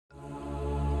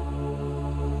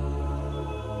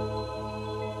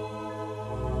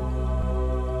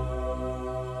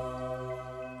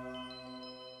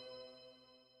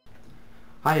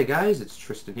Hi guys, it's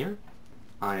Tristan here.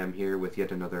 I am here with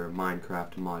yet another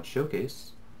Minecraft mod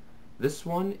showcase. This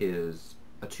one is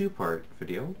a two-part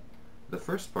video. The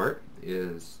first part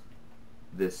is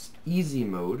this easy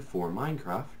mode for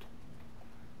Minecraft.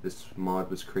 This mod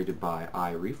was created by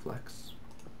iRefleXx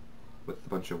with a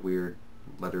bunch of weird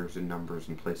letters and numbers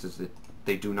in places that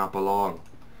they do not belong.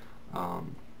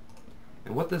 And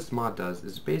what this mod does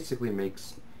is basically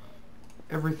makes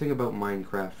everything about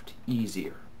Minecraft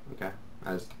easier, okay?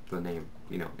 As the name,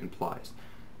 implies.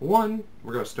 One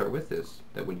we're going to start with is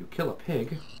that when you kill a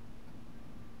pig...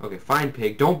 Okay, fine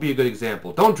pig, don't be a good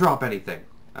example. Don't drop anything.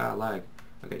 Lag.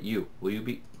 Okay, will you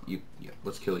be... Yeah,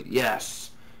 let's kill you.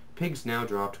 Yes! Pigs now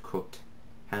dropped cooked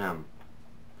ham.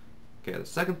 Okay, the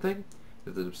second thing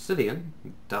is the obsidian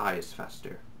dies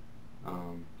faster.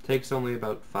 Takes only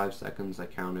about 5 seconds, I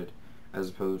counted, as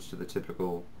opposed to the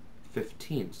typical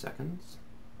 15 seconds.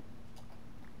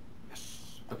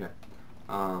 Yes. Okay.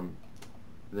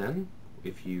 Then,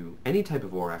 if you... Any type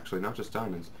of ore, actually, not just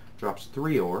diamonds, drops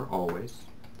 3 ore, always.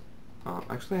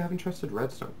 Actually, I haven't trusted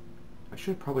redstone. I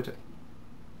should probably...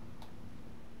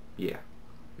 Yeah,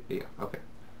 okay.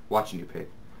 Watching you, pig.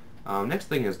 Next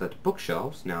thing is that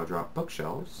bookshelves now drop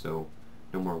bookshelves, so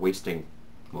no more wasting,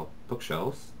 well,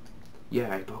 bookshelves.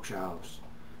 Yay, bookshelves.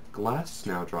 Glass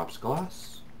now drops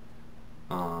glass,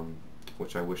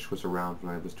 which I wish was around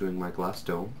when I was doing my glass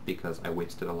dome, because I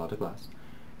wasted a lot of glass.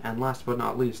 And last but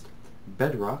not least,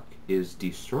 bedrock is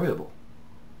destroyable.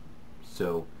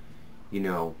 So,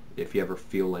 if you ever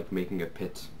feel like making a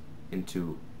pit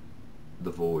into the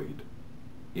void,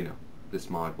 this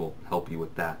mod will help you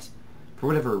with that. For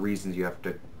whatever reasons you have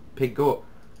to... Pig, go.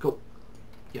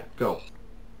 Yeah, go.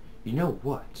 You know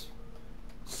what?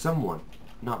 Someone,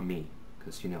 not me,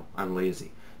 because, I'm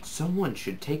lazy. Someone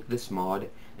should take this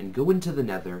mod and go into the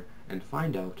nether and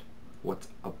find out what's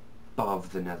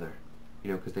above the nether.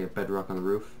 Because they have bedrock on the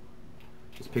roof.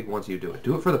 This pig wants you to do it.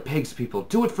 Do it for the pigs, people!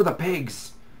 Do it for the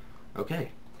pigs! Okay,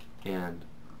 and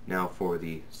now for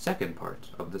the second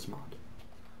part of this mod.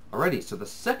 Alrighty, so the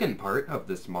second part of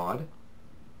this mod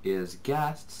is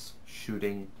ghasts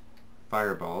shooting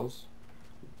fireballs.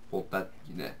 Well,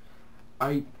 can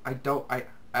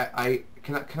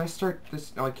I start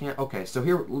this? No, I can't. Okay, so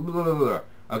here,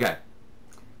 okay.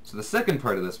 So the second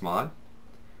part of this mod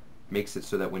makes it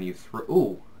so that when you throw,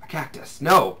 ooh, a cactus,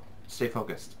 no! Stay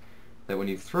focused. That when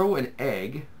you throw an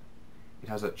egg, it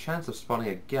has a chance of spawning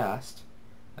a ghast,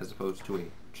 as opposed to a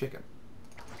chicken.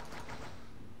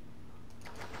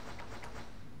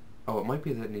 Oh, it might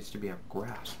be that it needs to be on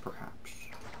grass, perhaps.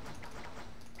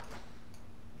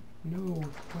 No,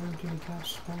 why aren't any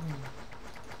ghasts spawning?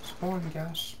 Spawn,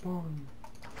 ghast, spawn.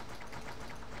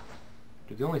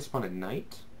 Do they only spawn at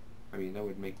night? I mean, that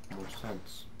would make more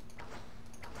sense.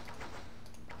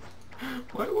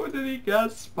 Why wouldn't any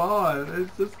ghast spawn?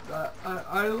 It's just,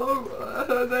 I love,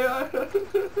 they are.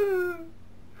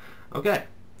 Okay,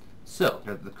 so,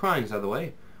 now that the crying's out of the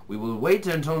way, we will wait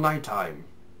until nighttime.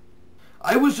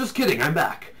 I was just kidding, I'm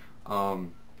back! I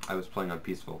was playing on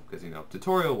peaceful, because,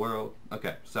 tutorial world.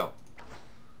 Okay, so.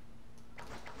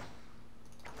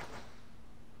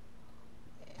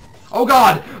 Oh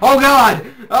god! Oh god!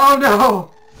 Oh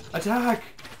no! Attack!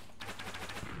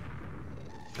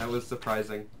 That was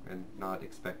surprising and not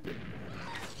expected.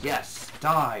 Yes!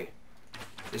 Die!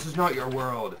 This is not your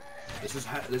world. This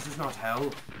is not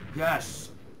hell. Yes!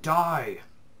 Die!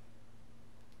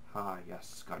 Ah,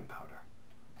 yes, gunpowder.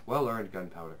 Well earned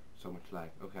gunpowder. So much lag.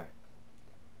 Okay.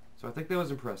 So I think that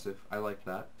was impressive. I like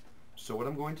that. So what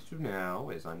I'm going to do now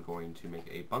is I'm going to make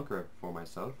a bunker for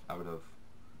myself out of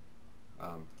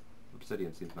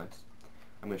obsidian. Seems nice.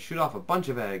 I'm going to shoot off a bunch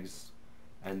of eggs,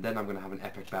 and then I'm going to have an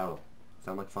epic battle.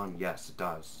 Sound like fun? Yes, it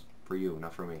does. For you,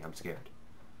 not for me. I'm scared.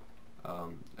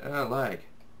 Lag.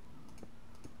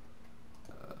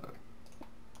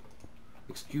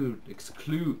 Excuse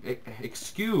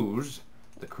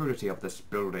the crudity of this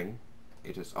building.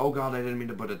 It is... Oh god, I didn't mean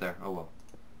to put it there. Oh well.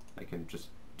 I can just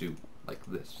do like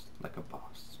this, like a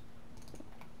boss.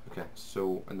 Okay,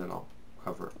 so, and then I'll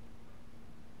cover.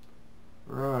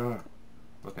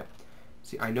 Okay.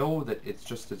 See, I know that it's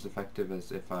just as effective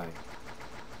as if I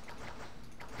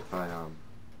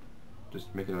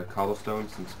just make it a cobblestone,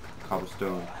 since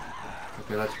cobblestone.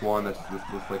 Okay, that's one. That's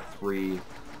with like 3.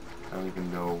 I don't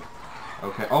even know.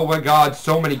 Okay. Oh my god,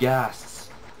 so many ghasts.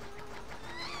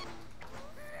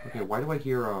 Okay, why do I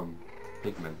hear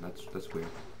pigmen? That's weird.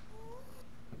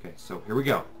 Okay, so here we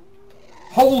go.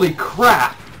 Holy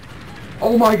crap!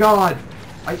 Oh my god!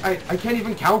 I can't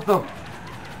even count them.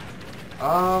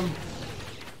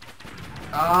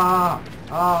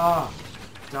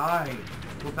 Die.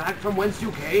 Go back from whence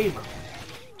you came.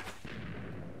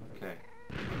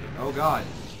 Oh god.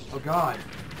 Oh god.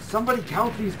 Somebody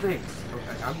count these things.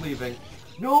 Okay, I'm leaving.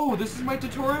 No, this is my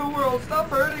tutorial world. Stop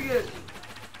hurting it.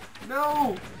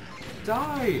 No.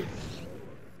 Die.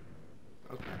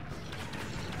 Okay.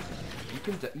 You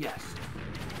can yes.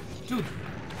 Dude.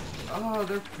 Oh,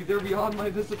 they're beyond my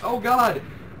visit. Oh god.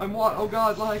 Oh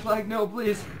god, lag, no,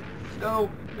 please. No,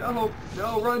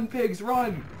 run pigs,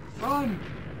 run. Run.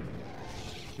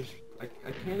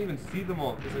 I can't even see them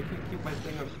all because I can't keep my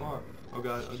thing on far. Oh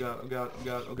god.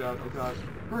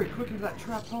 Hurry, quick into that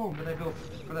trapped home that I built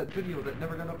for that video that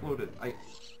never got uploaded. Okay.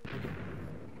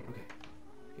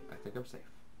 I think I'm safe.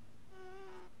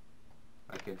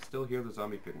 I can still hear the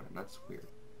zombie pigman. That's weird.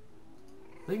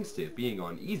 Thanks to being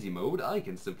on easy mode, I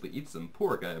can simply eat some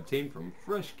pork I obtained from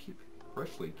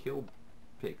freshly killed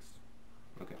pigs.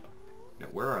 Okay. Now,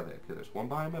 where are they? Okay, there's one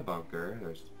behind my bunker.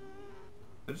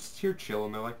 They're just here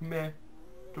chilling. They're like, meh.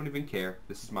 Don't even care.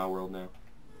 This is my world now.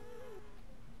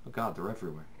 Oh god, they're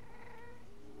everywhere.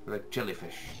 They're like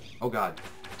jellyfish. Oh god.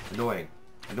 Annoying.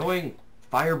 Annoying,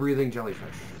 fire-breathing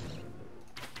jellyfish.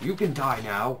 You can die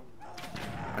now.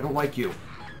 I don't like you.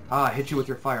 Ah, I hit you with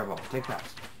your fireball. Take that.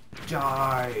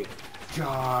 Die.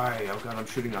 Die. Oh god, I'm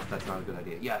shooting up. That's not a good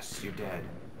idea. Yes, you're dead.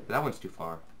 That one's too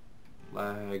far.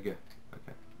 Lag.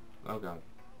 Okay. Oh god.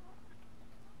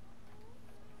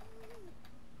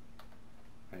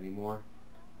 Any more?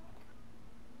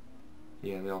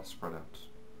 Yeah, they all spread out.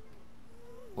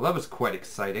 Well, that was quite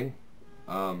exciting.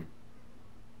 Well,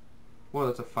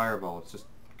 that's a fireball. It's just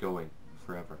going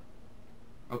forever.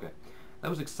 Okay. That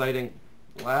was exciting.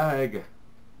 Lag.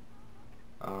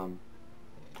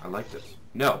 I like this.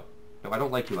 No, I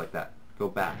don't like you like that. Go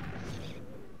back.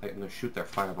 I'm gonna shoot their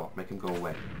fireball. Make him go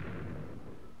away.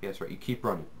 Yeah, that's right. You keep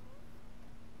running.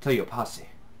 Tell your posse.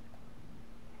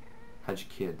 How'd your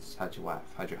kids? How'd your wife?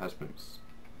 How'd your husbands?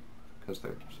 Because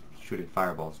they're shooting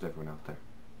fireballs at everyone out there.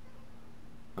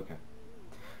 Okay.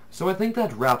 So I think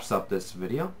that wraps up this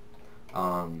video.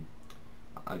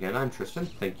 Again, I'm Tristan.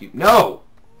 Thank you. No!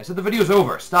 I said the video's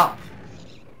over. Stop.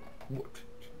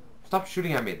 Stop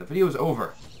shooting at me. The video is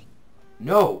over.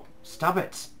 No! Stop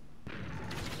it!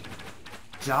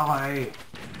 Die!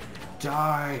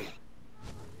 Die!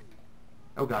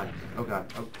 Oh god. Oh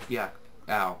god. Oh, yeah.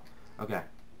 Ow. Okay.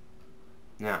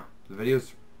 Now, the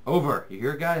video's over. You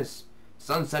hear it, guys?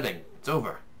 Sun's setting. It's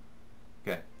over.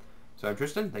 Okay. So I'm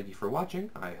Tristan. Thank you for watching.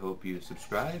 I hope you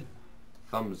subscribe.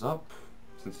 Thumbs up.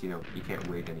 Since, you know, you can't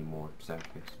rate anymore. Sad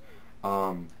face.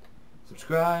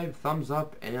 Subscribe, thumbs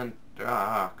up, and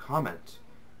comment.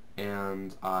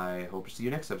 And I hope to see you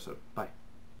next episode. Bye.